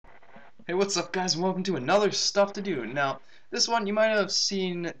Hey, what's up guys, and welcome to another Stuff to Do. Now, this one you might have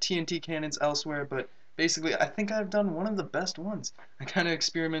seen TNT cannons elsewhere, but basically I think I've done one of the best ones. I kind of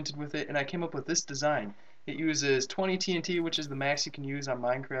experimented with it and I came up with this design. It uses 20 TNT, which is the max you can use on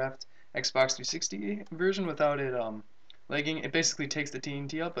Minecraft Xbox 360 version without it lagging. It basically takes the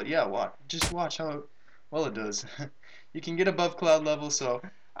TNT up, but yeah, just watch how well it does. You can get above cloud level, so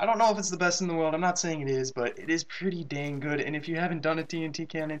I don't know if it's the best in the world. I'm not saying it is, but it is pretty dang good. And if you haven't done a TNT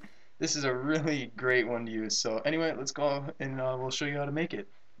cannon, this is a really great one to use. So anyway, let's go and we'll show you how to make it.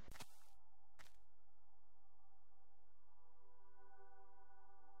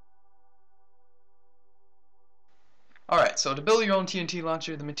 Alright, so to build your own TNT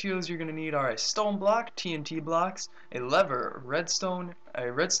launcher, the materials you're going to need are a stone block, TNT blocks, a lever,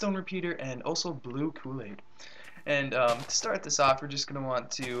 a redstone repeater, and also blue Kool-Aid. And to start this off, we're just going to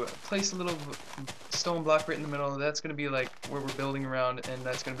want to place a little stone block right in the middle. That's going to be like where we're building around, and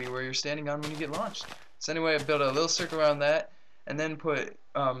that's going to be where you're standing on when you get launched. So anyway, I built a little circle around that, and then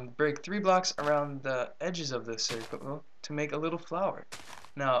break 3 blocks around the edges of this circle to make a little flower.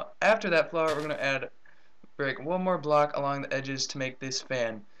 Now, after that flower, we're going to break one more block along the edges to make this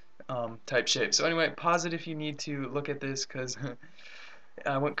fan type shape. So anyway, pause it if you need to look at this, because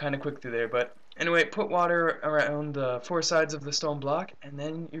I went kind of quick through there. But anyway, put water around the 4 sides of the stone block, and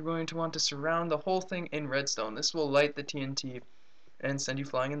then you're going to want to surround the whole thing in redstone. This will light the TNT and send you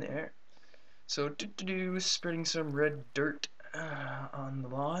flying in the air. So spreading some red dirt on the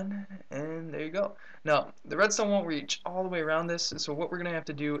lawn, and there you go. Now, the redstone won't reach all the way around this, so what we're going to have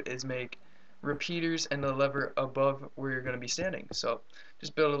to do is make repeaters and the lever above where you're going to be standing. So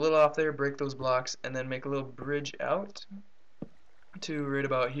just build a little off there, break those blocks, and then make a little bridge out to right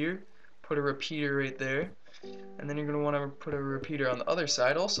about here. Put a repeater right there, and then you're going to want to put a repeater on the other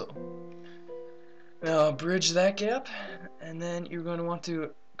side also. Now bridge that gap, and then you're going to want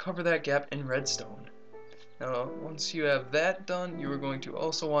to cover that gap in redstone. Now once you have that done, you are going to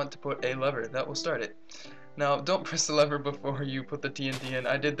also want to put a lever that will start it. Now don't press the lever before you put the TNT in.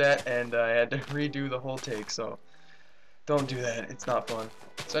 I did that and I had to redo the whole take, so don't do that, it's not fun.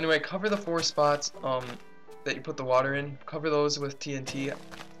 So anyway, cover the 4 spots that you put the water in, cover those with TNT.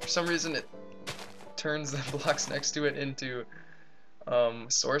 For some reason it turns the blocks next to it into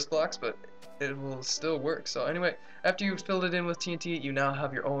source blocks, but it will still work. So anyway, after you've filled it in with TNT, you now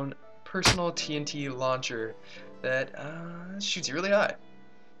have your own personal TNT launcher that shoots you really high.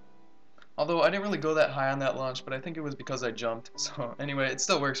 Although I didn't really go that high on that launch, but I think it was because I jumped. So anyway, it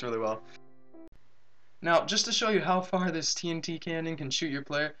still works really well. Now, just to show you how far this TNT cannon can shoot your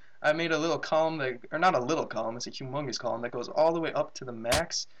player, I made a little column that, or not a little column, it's a humongous column that goes all the way up to the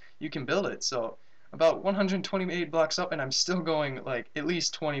max you can build it. So about 128 blocks up, and I'm still going like at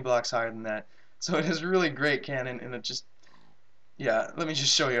least 20 blocks higher than that. So it is really great cannon, and it just, yeah, let me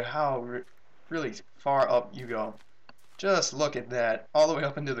just show you how really far up you go. Just look at that, all the way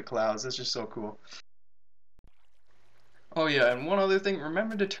up into the clouds. That's just so cool. Oh yeah, and one other thing,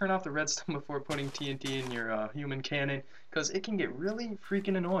 remember to turn off the redstone before putting TNT in your human cannon, because it can get really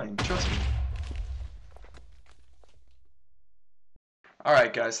freaking annoying, trust me.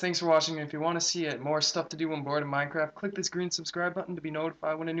 Alright guys, thanks for watching. If you want to see more stuff to do on board in Minecraft, click this green subscribe button to be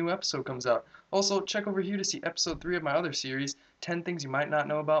notified when a new episode comes out. Also, check over here to see episode 3 of my other series, 10 Things You Might Not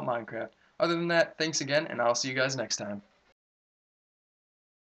Know About Minecraft. Other than that, thanks again, and I'll see you guys next time.